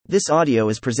This audio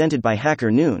is presented by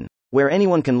Hacker Noon, where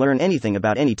anyone can learn anything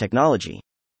about any technology.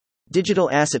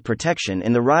 Digital Asset Protection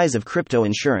and the Rise of Crypto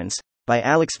Insurance, by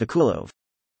Alex Vakulov.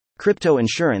 Crypto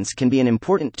insurance can be an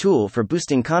important tool for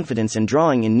boosting confidence and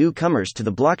drawing in newcomers to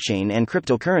the blockchain and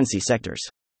cryptocurrency sectors.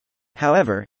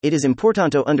 However, it is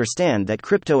important to understand that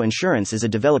crypto insurance is a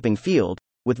developing field,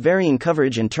 with varying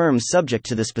coverage and terms subject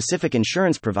to the specific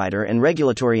insurance provider and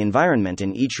regulatory environment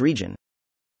in each region.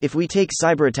 If we take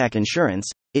cyberattack insurance,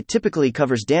 it typically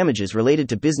covers damages related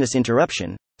to business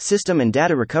interruption, system and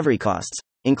data recovery costs,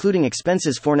 including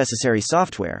expenses for necessary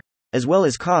software, as well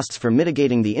as costs for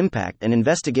mitigating the impact and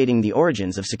investigating the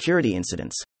origins of security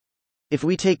incidents. If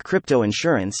we take crypto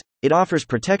insurance, it offers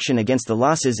protection against the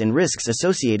losses and risks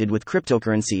associated with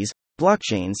cryptocurrencies,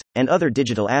 blockchains, and other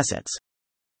digital assets.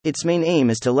 Its main aim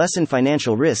is to lessen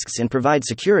financial risks and provide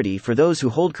security for those who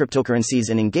hold cryptocurrencies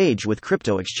and engage with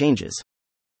crypto exchanges.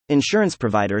 Insurance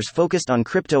providers focused on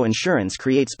crypto insurance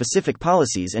create specific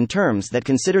policies and terms that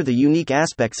consider the unique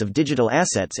aspects of digital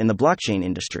assets in the blockchain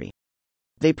industry.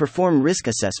 They perform risk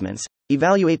assessments,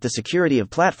 evaluate the security of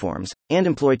platforms, and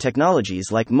employ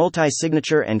technologies like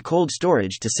multi-signature and cold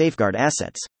storage to safeguard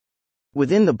assets.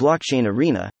 Within the blockchain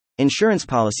arena, insurance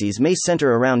policies may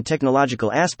center around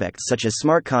technological aspects such as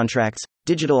smart contracts,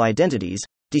 digital identities,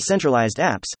 decentralized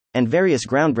apps, and various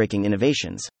groundbreaking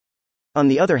innovations. On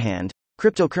the other hand,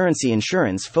 cryptocurrency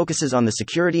insurance focuses on the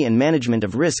security and management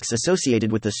of risks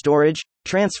associated with the storage,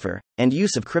 transfer, and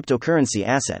use of cryptocurrency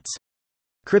assets.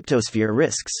 Cryptosphere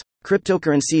risks.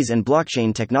 Cryptocurrencies and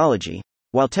blockchain technology,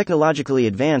 while technologically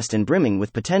advanced and brimming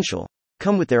with potential,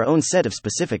 come with their own set of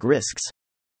specific risks.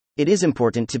 It is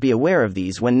important to be aware of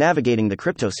these when navigating the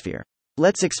cryptosphere.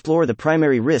 Let's explore the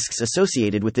primary risks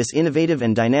associated with this innovative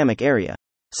and dynamic area: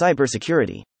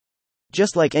 cybersecurity.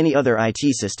 Just like any other IT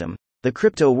system, the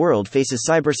crypto world faces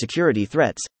cybersecurity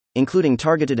threats, including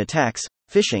targeted attacks,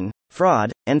 phishing,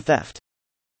 fraud, and theft.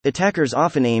 Attackers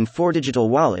often aim for digital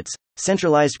wallets,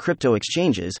 centralized crypto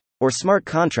exchanges, or smart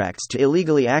contracts to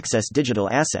illegally access digital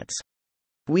assets.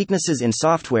 Weaknesses in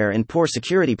software and poor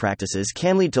security practices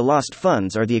can lead to lost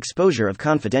funds or the exposure of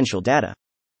confidential data.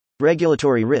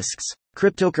 Regulatory risks.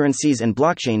 Cryptocurrencies and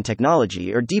blockchain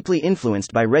technology are deeply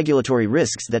influenced by regulatory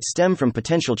risks that stem from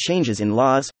potential changes in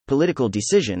laws, political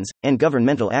decisions, and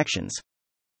governmental actions.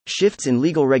 Shifts in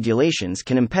legal regulations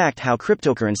can impact how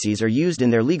cryptocurrencies are used in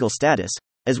their legal status,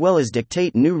 as well as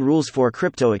dictate new rules for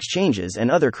crypto exchanges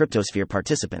and other cryptosphere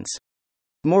participants.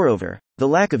 Moreover, the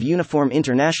lack of uniform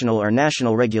international or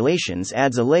national regulations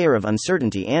adds a layer of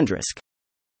uncertainty and risk.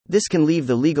 This can leave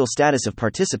the legal status of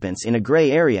participants in a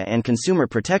gray area, and consumer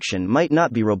protection might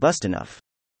not be robust enough.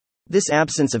 This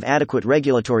absence of adequate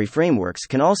regulatory frameworks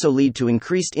can also lead to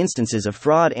increased instances of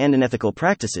fraud and unethical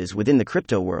practices within the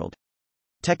crypto world.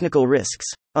 Technical risks.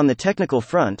 On the technical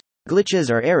front, glitches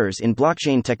or errors in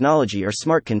blockchain technology or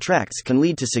smart contracts can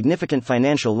lead to significant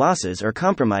financial losses or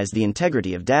compromise the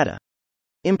integrity of data.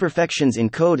 Imperfections in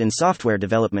code and software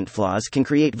development flaws can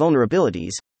create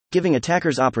vulnerabilities, giving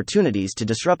attackers opportunities to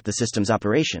disrupt the system's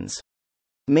operations.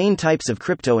 Main types of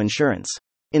crypto insurance.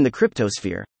 In the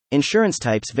cryptosphere, insurance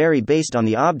types vary based on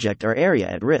the object or area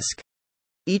at risk.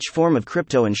 Each form of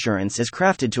crypto insurance is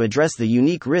crafted to address the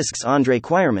unique risks and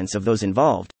requirements of those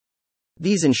involved.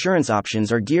 These insurance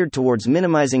options are geared towards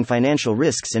minimizing financial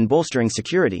risks and bolstering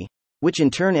security, which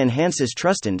in turn enhances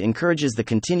trust and encourages the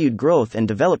continued growth and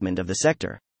development of the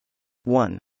sector.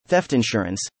 1. Theft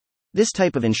insurance. This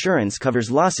type of insurance covers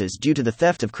losses due to the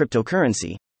theft of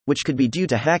cryptocurrency, which could be due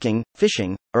to hacking,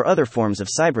 phishing, or other forms of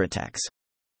cyberattacks.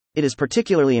 It is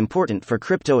particularly important for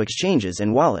crypto exchanges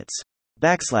and wallets.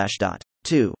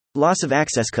 2. Loss of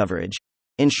access coverage.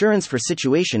 Insurance for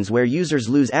situations where users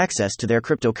lose access to their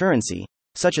cryptocurrency,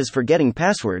 such as forgetting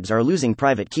passwords or losing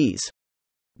private keys.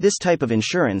 This type of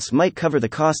insurance might cover the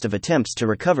cost of attempts to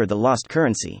recover the lost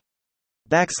currency.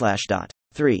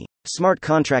 3. Smart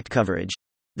contract coverage.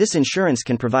 This insurance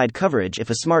can provide coverage if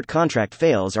a smart contract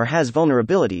fails or has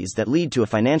vulnerabilities that lead to a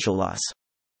financial loss.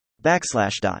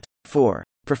 4.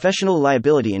 Professional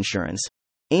liability insurance.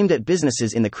 Aimed at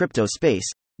businesses in the crypto space,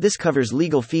 this covers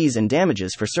legal fees and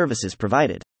damages for services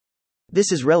provided.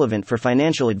 This is relevant for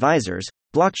financial advisors,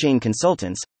 blockchain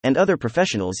consultants, and other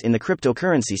professionals in the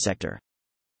cryptocurrency sector.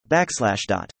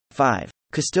 5.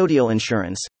 Custodial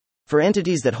insurance. For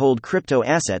entities that hold crypto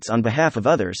assets on behalf of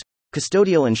others,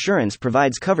 custodial insurance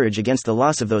provides coverage against the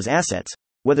loss of those assets,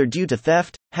 whether due to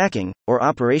theft, hacking, or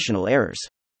operational errors.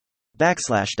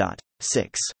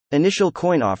 6. Initial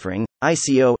coin offering,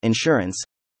 ICO, insurance.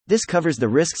 This covers the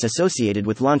risks associated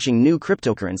with launching new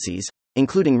cryptocurrencies,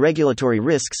 including regulatory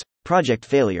risks, project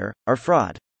failure, or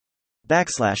fraud.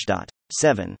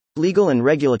 7. Legal and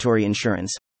regulatory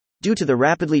insurance. Due to the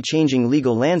rapidly changing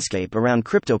legal landscape around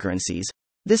cryptocurrencies,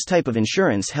 this type of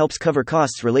insurance helps cover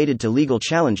costs related to legal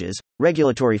challenges,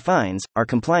 regulatory fines, or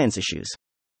compliance issues.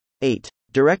 8.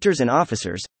 Directors and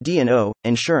officers, D&O,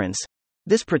 insurance.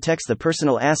 This protects the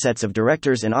personal assets of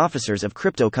directors and officers of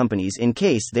crypto companies in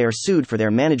case they are sued for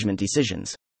their management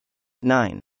decisions.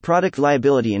 9. Product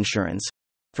liability insurance.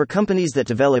 For companies that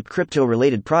develop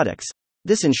crypto-related products,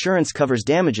 this insurance covers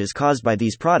damages caused by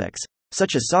these products,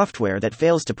 such as software that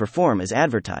fails to perform as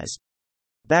advertised.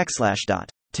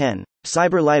 10.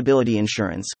 Cyber liability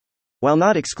insurance. While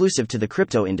not exclusive to the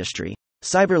crypto industry,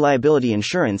 cyber liability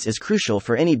insurance is crucial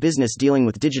for any business dealing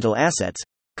with digital assets,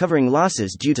 covering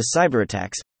losses due to cyber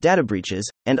attacks, data breaches,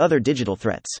 and other digital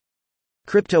threats.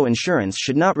 Crypto insurance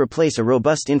should not replace a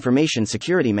robust information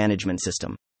security management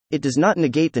system. It does not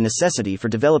negate the necessity for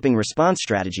developing response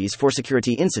strategies for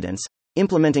security incidents,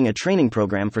 implementing a training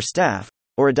program for staff,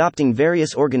 or adopting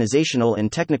various organizational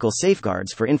and technical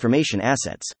safeguards for information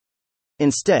assets.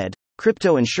 Instead,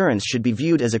 crypto insurance should be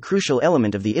viewed as a crucial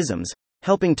element of the ISMS,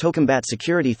 helping to combat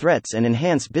security threats and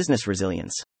enhance business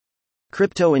resilience.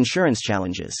 Crypto insurance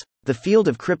challenges. The field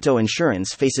of crypto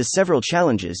insurance faces several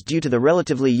challenges due to the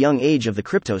relatively young age of the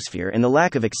cryptosphere and the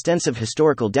lack of extensive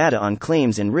historical data on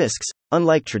claims and risks,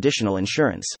 unlike traditional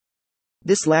insurance.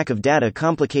 This lack of data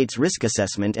complicates risk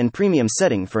assessment and premium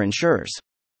setting for insurers.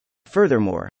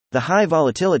 Furthermore, the high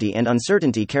volatility and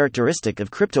uncertainty characteristic of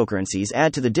cryptocurrencies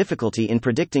add to the difficulty in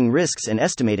predicting risks and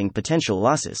estimating potential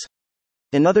losses.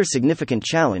 Another significant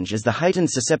challenge is the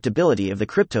heightened susceptibility of the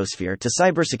cryptosphere to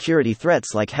cybersecurity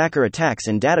threats like hacker attacks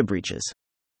and data breaches.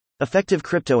 Effective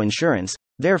crypto insurance,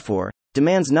 therefore,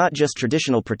 demands not just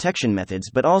traditional protection methods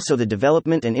but also the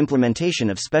development and implementation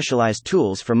of specialized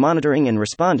tools for monitoring and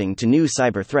responding to new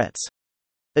cyber threats.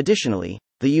 Additionally,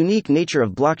 the unique nature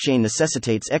of blockchain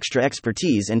necessitates extra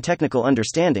expertise and technical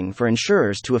understanding for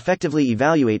insurers to effectively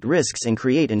evaluate risks and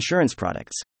create insurance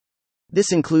products.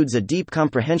 This includes a deep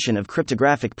comprehension of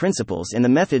cryptographic principles and the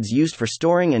methods used for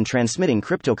storing and transmitting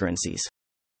cryptocurrencies.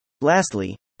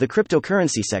 Lastly, the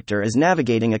cryptocurrency sector is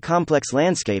navigating a complex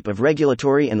landscape of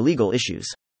regulatory and legal issues.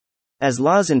 As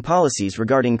laws and policies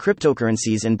regarding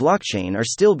cryptocurrencies and blockchain are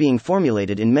still being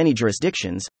formulated in many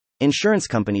jurisdictions, insurance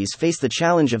companies face the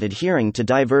challenge of adhering to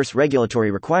diverse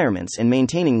regulatory requirements and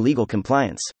maintaining legal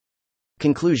compliance.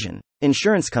 Conclusion.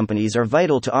 Insurance companies are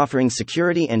vital to offering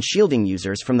security and shielding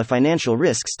users from the financial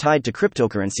risks tied to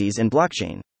cryptocurrencies and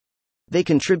blockchain. They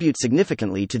contribute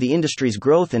significantly to the industry's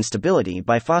growth and stability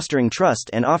by fostering trust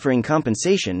and offering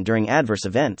compensation during adverse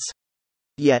events.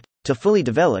 Yet, to fully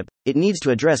develop, it needs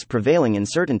to address prevailing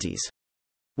uncertainties.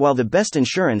 While the best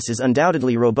insurance is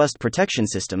undoubtedly robust protection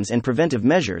systems and preventive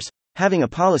measures, having a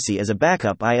policy as a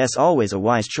backup is always a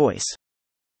wise choice.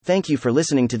 Thank you for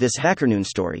listening to this HackerNoon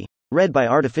story, read by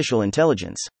Artificial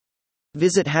Intelligence.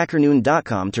 Visit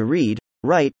hackernoon.com to read,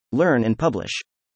 write, learn, and publish.